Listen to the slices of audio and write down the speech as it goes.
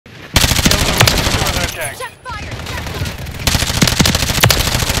Check. Check fire!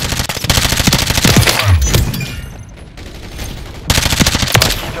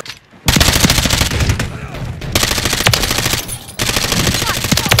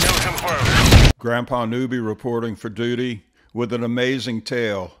 Grandpa Newbie reporting for duty with an amazing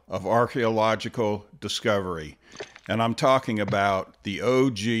tale of archaeological discovery. And I'm talking about the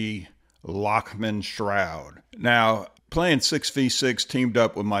OG Lockman Shroud. Now, playing 6v6 teamed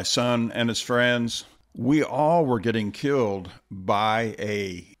up with my son and his friends, we all were getting killed by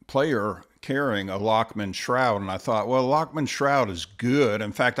a player carrying a Lockman Shroud. And I thought, well, Lockman Shroud is good.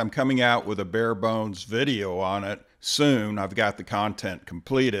 In fact, I'm coming out with a bare bones video on it soon. I've got the content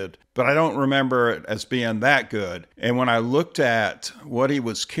completed, but I don't remember it as being that good. And when I looked at what he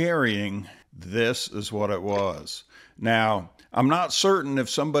was carrying, this is what it was. Now, I'm not certain if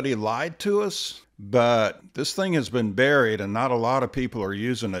somebody lied to us, but this thing has been buried and not a lot of people are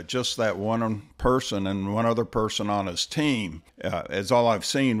using it. Just that one person and one other person on his team is all I've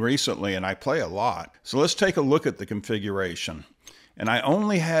seen recently, and I play a lot. So let's take a look at the configuration. And I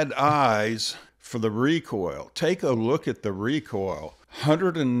only had eyes for the recoil. Take a look at the recoil.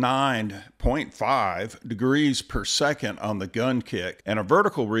 109.5 degrees per second on the gun kick and a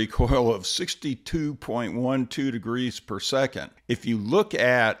vertical recoil of 62.12 degrees per second. If you look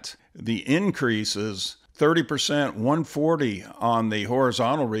at the increases, 30%, 140 on the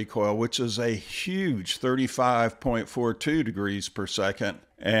horizontal recoil, which is a huge 35.42 degrees per second,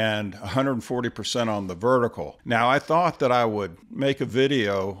 and 140% on the vertical. Now, I thought that I would make a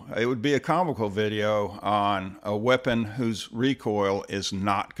video, it would be a comical video on a weapon whose recoil is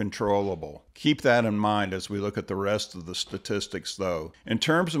not controllable. Keep that in mind as we look at the rest of the statistics though. In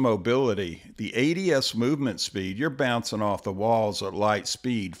terms of mobility, the ADS movement speed, you're bouncing off the walls at light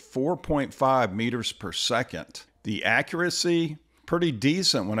speed, 4.5 meters per second. The accuracy, pretty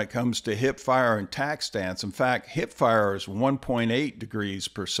decent when it comes to hip fire and tack stance. In fact, hip fire is 1.8 degrees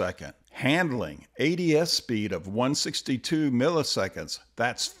per second. Handling, ADS speed of 162 milliseconds.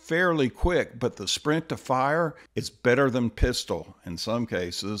 That's fairly quick, but the sprint to fire is better than pistol in some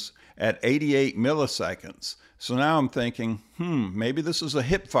cases at 88 milliseconds. So now I'm thinking, maybe this is a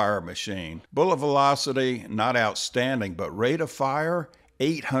hip fire machine. Bullet velocity, not outstanding, but rate of fire,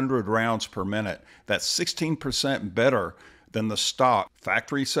 800 rounds per minute. That's 16% better than the stock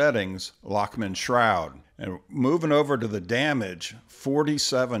factory settings Lockman Shroud. And moving over to the damage,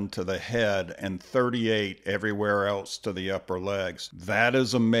 47 to the head and 38 everywhere else to the upper legs. That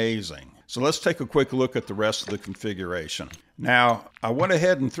is amazing. So let's take a quick look at the rest of the configuration. Now, I went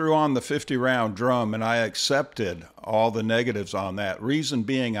ahead and threw on the 50 round drum and I accepted all the negatives on that. Reason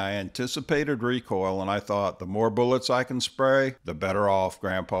being, I anticipated recoil and I thought the more bullets I can spray, the better off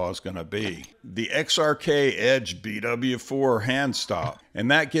Grandpa is going to be. The XRK Edge BW4 hand stop, and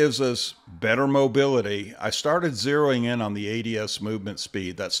that gives us better mobility. I started zeroing in on the ADS movement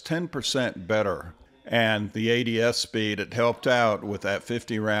speed. That's 10% better. And the ADS speed, it helped out with that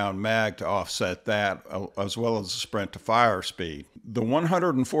 50 round mag to offset that, as well as the sprint to fire speed. The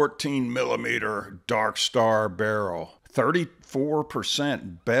 114 millimeter Dark Star barrel,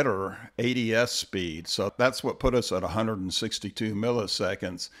 34% better ADS speed. So that's what put us at 162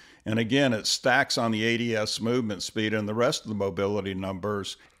 milliseconds. And again, it stacks on the ADS movement speed and the rest of the mobility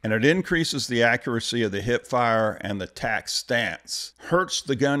numbers, and it increases the accuracy of the hip fire and the tack stance. Hurts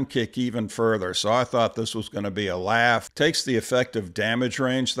the gun kick even further, so I thought this was going to be a laugh. Takes the effective damage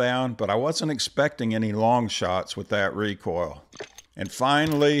range down, but I wasn't expecting any long shots with that recoil. And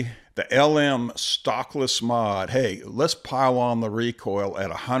finally, the LM stockless mod. Hey, let's pile on the recoil at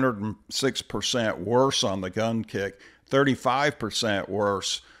 106% worse on the gun kick, 35%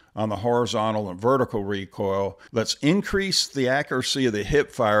 worse on the horizontal and vertical recoil. Let's increase the accuracy of the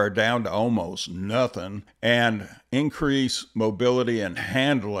hip fire down to almost nothing and increase mobility and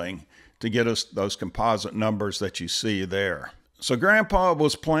handling to get us those composite numbers that you see there. So Grandpa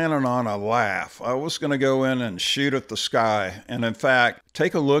was planning on a laugh. I was going to go in and shoot at the sky. And in fact,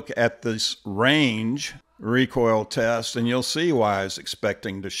 take a look at this range recoil test and you'll see why I was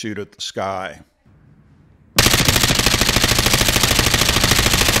expecting to shoot at the sky.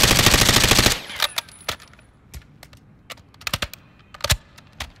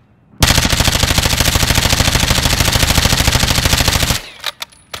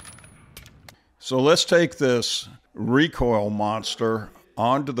 So let's take this recoil monster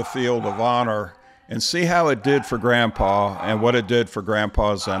onto the field of honor and see how it did for Grandpa and what it did for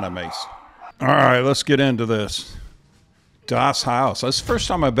Grandpa's enemies. All right, let's get into this. Das Haus. That's the first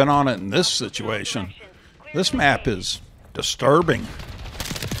time I've been on it in this situation. This map is disturbing.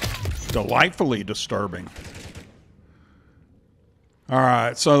 Delightfully disturbing. All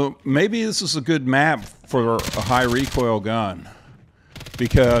right, so maybe this is a good map for a high recoil gun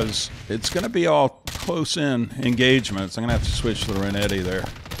because it's going to be all close-in engagements. I'm going to have to switch to the Renetti there.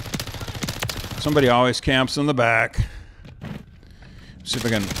 Somebody always camps in the back. See if I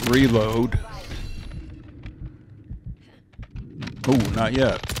can reload. Oh, not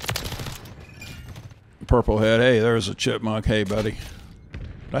yet. Purple head. Hey, there's a chipmunk. Hey, buddy.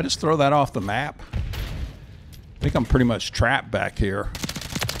 Did I just throw that off the map? I think I'm pretty much trapped back here.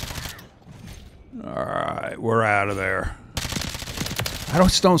 All right, we're out of there. I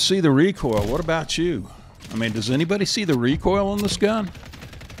just don't see the recoil. What about you? I mean, does anybody see the recoil on this gun?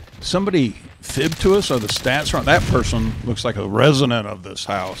 Somebody fib to us? Are the stats wrong? That person looks like a resident of this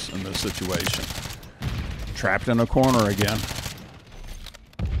house in this situation. Trapped in a corner again.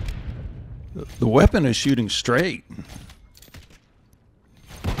 The weapon is shooting straight.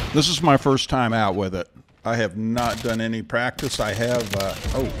 This is my first time out with it. I have not done any practice. I have,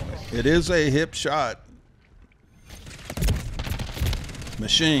 oh, it is a hip shot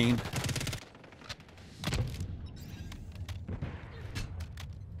machine.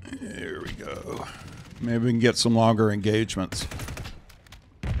 There we go. Maybe we can get some longer engagements.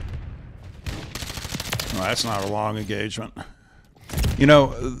 Well, that's not a long engagement. You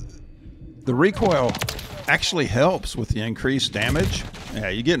know, the recoil actually helps with the increased damage. Yeah,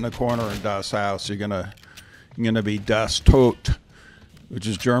 you get in a corner in Das Haus, you're gonna be das tot, which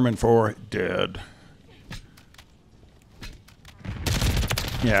is German for dead.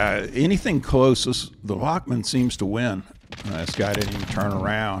 Yeah, anything close, the Lockman seems to win. This guy didn't even turn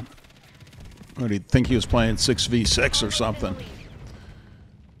around. What, did he think he was playing 6v6 or something?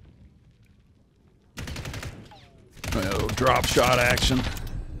 Oh, drop shot action.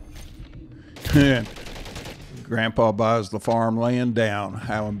 Grandpa buys the farm laying down.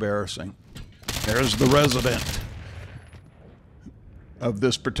 How embarrassing. There's the resident of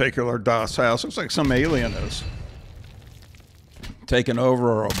this particular Das Haus. Looks like some alien is taking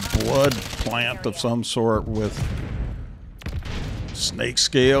over a blood plant of some sort with snake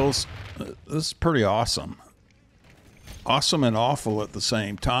scales. This is pretty awesome. Awesome and awful at the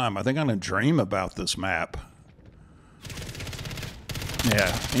same time. I think I'm going to dream about this map.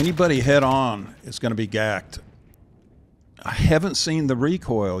 Yeah, anybody head on is going to be gacked. I haven't seen the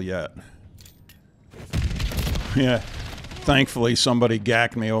recoil yet. Yeah, thankfully somebody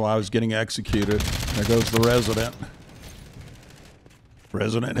gacked me while I was getting executed. There goes the resident.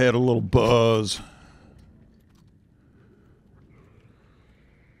 Resident had a little buzz.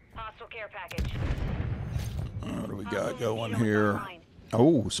 Hostile care package. What do we got going here?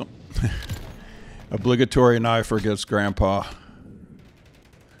 Oh, some obligatory knifer gets Grandpa.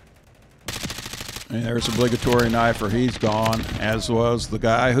 And there's obligatory knifer. He's gone, as was the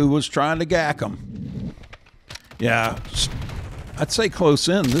guy who was trying to gack him. Yeah, I'd say close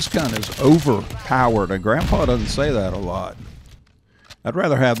in. This gun is overpowered, and Grandpa doesn't say that a lot. I'd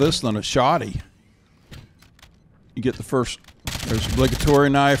rather have this than a shoddy. You get the first, there's obligatory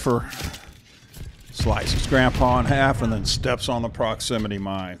knifer, slices Grandpa in half, and then steps on the proximity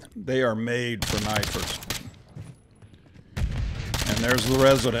mine. They are made for knifers. And there's the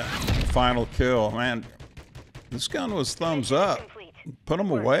resident. Final kill. Man, this gun was thumbs up. Put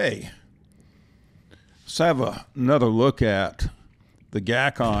them away. Let's have another look at the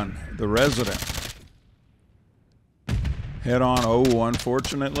gack on the resident. Head on. Oh,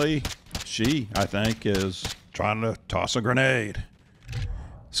 unfortunately, she, I think, is trying to toss a grenade.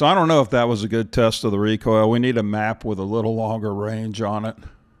 So I don't know if that was a good test of the recoil. We need a map with a little longer range on it.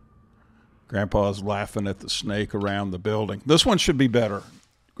 Grandpa's laughing at the snake around the building. This one should be better.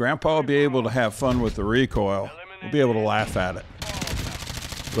 Grandpa will be able to have fun with the recoil. We'll be able to laugh at it.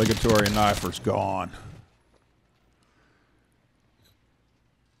 Obligatory knifer's gone.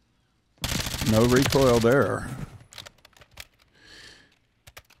 No recoil there.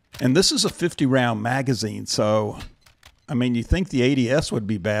 And this is a 50-round magazine, so, I mean, you think the ADS would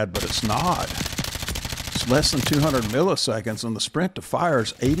be bad, but it's not. It's less than 200 milliseconds, and the sprint to fire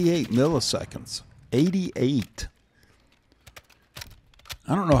is 88 milliseconds. 88.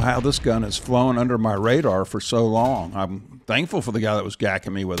 I don't know how this gun has flown under my radar for so long. I'm thankful for the guy that was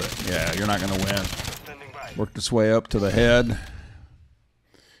gacking me with it. Yeah, you're not going to win. Worked its way up to the head.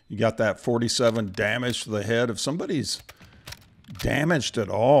 You got that 47 damage to the head. If somebody's damaged at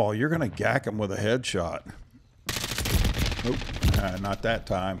all, you're going to gack them with a headshot. Nope, not that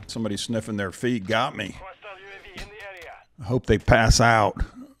time. Somebody sniffing their feet got me. I hope they pass out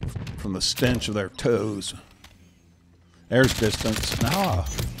from the stench of their toes. There's distance. Ah,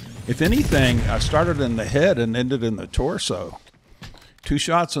 if anything, I started in the head and ended in the torso. 2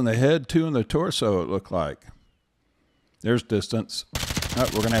 shots in the head, 2 in the torso, it looked like. There's distance. Oh,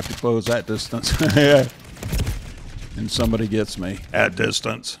 we're going to have to close that distance. And somebody gets me at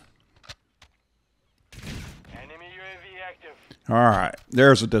distance. Enemy UAV active. All right,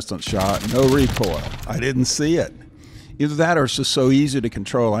 there's a distance shot. No recoil. I didn't see it. Either that or it's just so easy to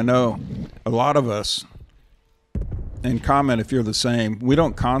control. I know a lot of us, and comment if you're the same, we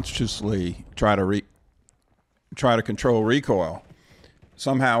don't consciously try to control recoil.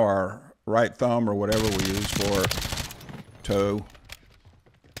 Somehow our right thumb or whatever we use for it, toe,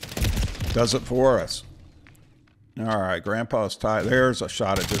 does it for us. All right, Grandpa's tight. There's a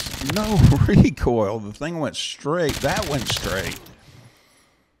shot at this. No recoil. The thing went straight. That went straight.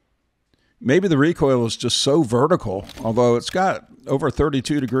 Maybe the recoil is just so vertical, although it's got over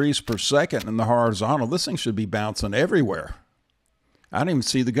 32 degrees per second in the horizontal. This thing should be bouncing everywhere. I didn't even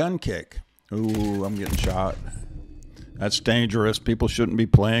see the gun kick. Ooh, I'm getting shot. That's dangerous. People shouldn't be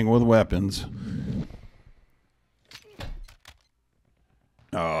playing with weapons.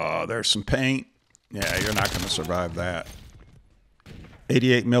 Oh, there's some paint. Yeah, you're not going to survive that.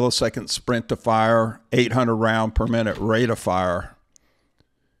 88 millisecond sprint to fire, 800 round per minute rate of fire.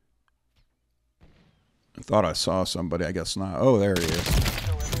 I thought I saw somebody. I guess not. Oh, there he is.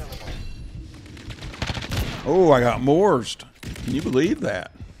 Oh, I got morsed. Can you believe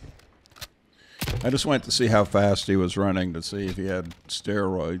that? I just went to see how fast he was running to see if he had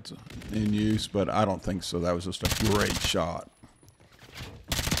steroids in use, but I don't think so. That was just a great shot.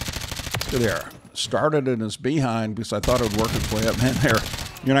 Look there. Started in his behind because I thought it would work its way up. Man, there,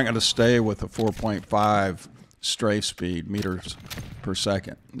 you're not going to stay with a 4.5 strafe speed meters per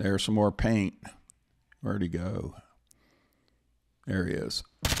second. There's some more paint. Where'd he go? There he is.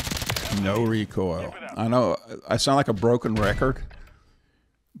 No recoil. I know I sound like a broken record,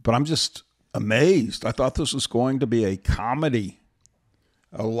 but I'm just amazed. I thought this was going to be a comedy,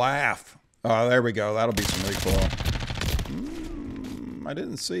 a laugh. Oh, there we go. That'll be some recoil. I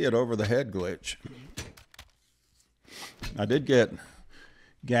didn't see it over the head glitch. I did get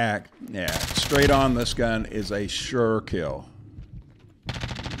JAK. Yeah, straight on this gun is a sure kill.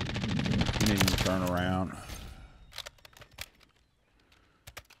 You need to turn around.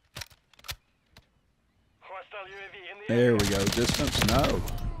 There we go. Distance, no.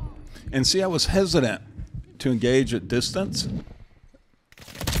 And see, I was hesitant to engage at distance.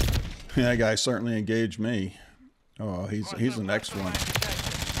 Yeah, that guy certainly engaged me. Oh, he's the next one.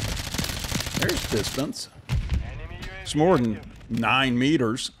 There's distance. It's more than 9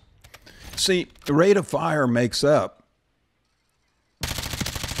 meters. See, the rate of fire makes up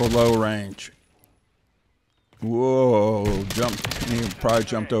for low range. Whoa, jumped. He probably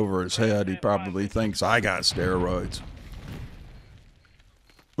jumped over his head. He probably thinks I got steroids.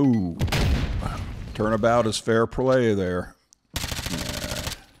 Ooh. Turnabout is fair play there.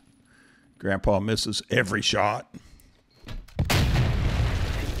 Grandpa misses every shot.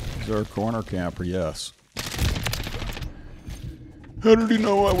 Is there a corner camper? Yes. How did he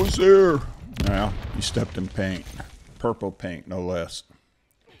know I was there? Well, he stepped in paint. Purple paint, no less.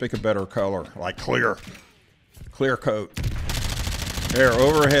 Pick a better color, like clear. Clear coat. There,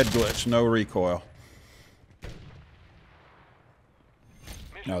 overhead glitch, no recoil.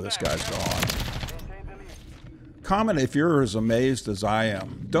 No, this guy's gone. Comment if you're as amazed as I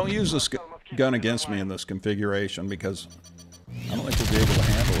am. Don't use this gun against me in this configuration because I don't think we'll be able to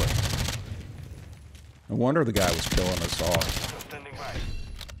handle it. No wonder the guy was killing us off.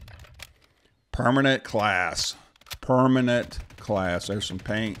 Permanent class. Permanent class. There's some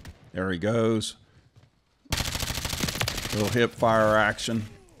paint. There he goes. Little hip fire action.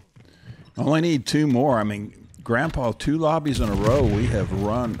 Only need 2 more. I mean, Grandpa, 2 lobbies in a row we have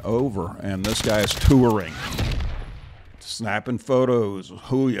run over, and this guy is touring. Snapping photos.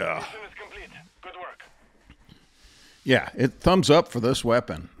 Hoo-yah. Yeah, thumbs up for this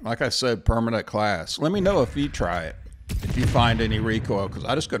weapon. Like I said, permanent class. Let me know if you try it. If you find any recoil, because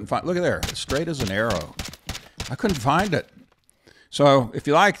I just couldn't find. Look at there, it's straight as an arrow. I couldn't find it. So if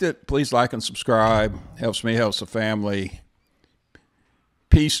you liked it, please like and subscribe. Helps me, helps the family.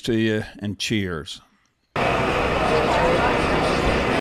 Peace to you, and cheers.